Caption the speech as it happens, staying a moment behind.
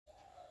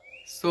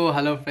So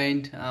hello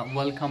friend,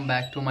 welcome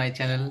back to my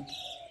channel.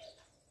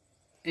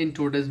 In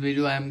today's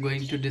video I am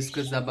going to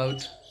discuss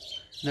about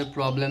the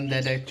problem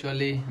that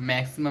actually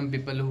maximum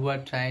people who are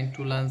trying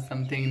to learn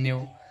something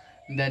new,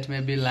 that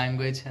may be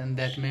language and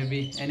that may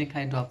be any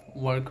kind of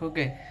work,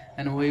 okay,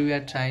 and when we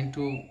are trying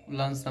to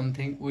learn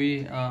something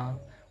we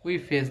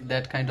face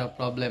that kind of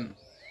problem.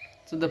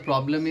 So the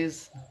problem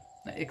is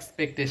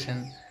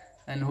expectation,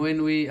 and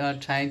when we are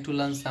trying to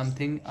learn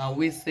something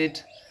we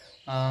set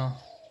uh,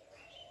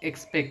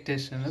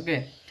 expectation,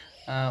 okay.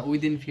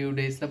 Within few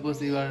days,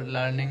 suppose you are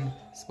learning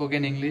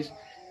spoken English,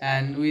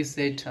 and we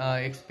set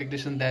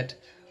expectation that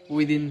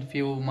within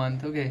few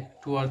months, okay,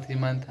 2 or 3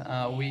 months,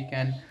 we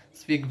can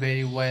speak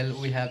very well,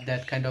 we have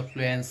that kind of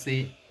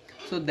fluency.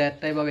 So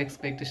that type of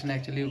expectation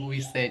actually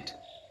we set,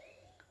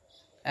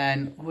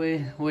 and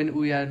when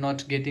we are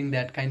not getting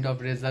that kind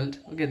of result,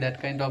 okay, that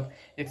kind of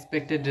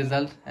expected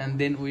result, and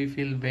then we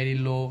feel very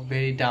low,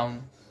 very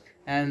down,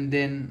 and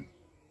then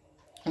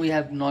we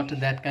have not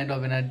that kind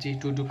of energy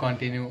to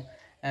continue,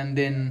 and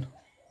then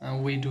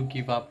we do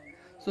give up.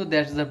 So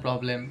that's the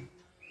problem.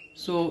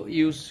 So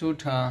you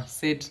should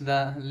set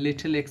the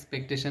little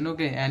expectation,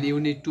 okay, and you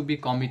need to be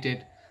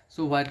committed.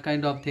 So what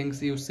kind of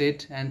things you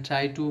set, and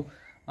try to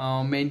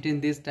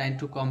maintain this time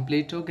to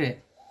complete, okay,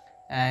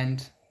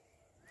 and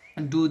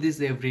do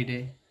this every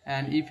day.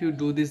 And if you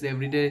do this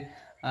every day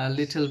a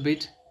little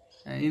bit,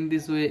 in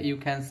this way you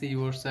can see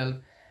yourself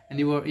and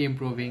you are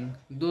improving,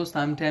 though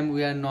sometimes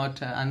we are not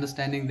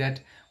understanding that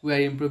we are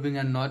improving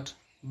or not,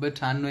 but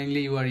unknowingly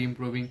you are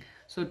improving.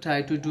 So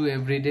try to do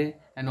every day,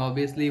 and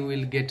obviously you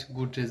will get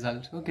good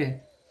result,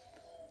 okay.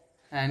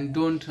 And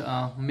don't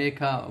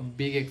make a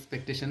big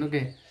expectation,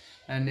 okay,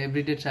 and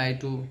every day try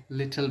to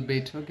little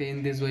bit, okay.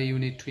 In this way you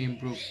need to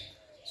improve.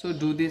 So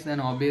do this, and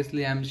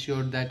obviously I'm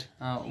sure that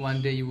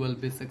one day you will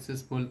be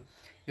successful.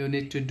 You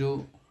need to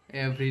do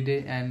every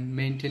day and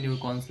maintain your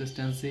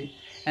consistency,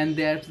 and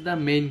that's the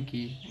main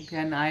key, okay.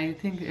 And I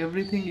think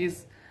everything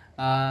is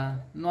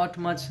not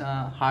much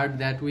hard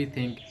that we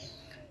think,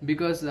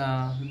 because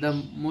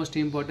the most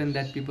important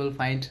that people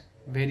find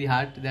very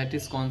hard, that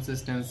is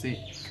consistency.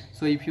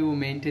 So if you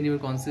maintain your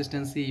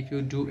consistency, if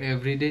you do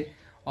every day,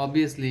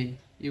 obviously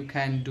you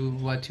can do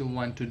what you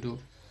want to do.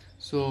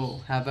 So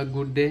have a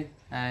good day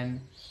and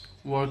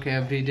work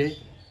every day.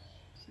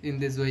 In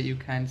this way you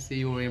can see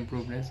your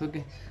improvements,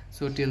 okay.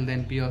 So till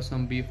then, be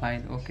awesome, be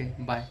fine, okay.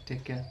 Bye,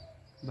 take care,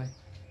 bye.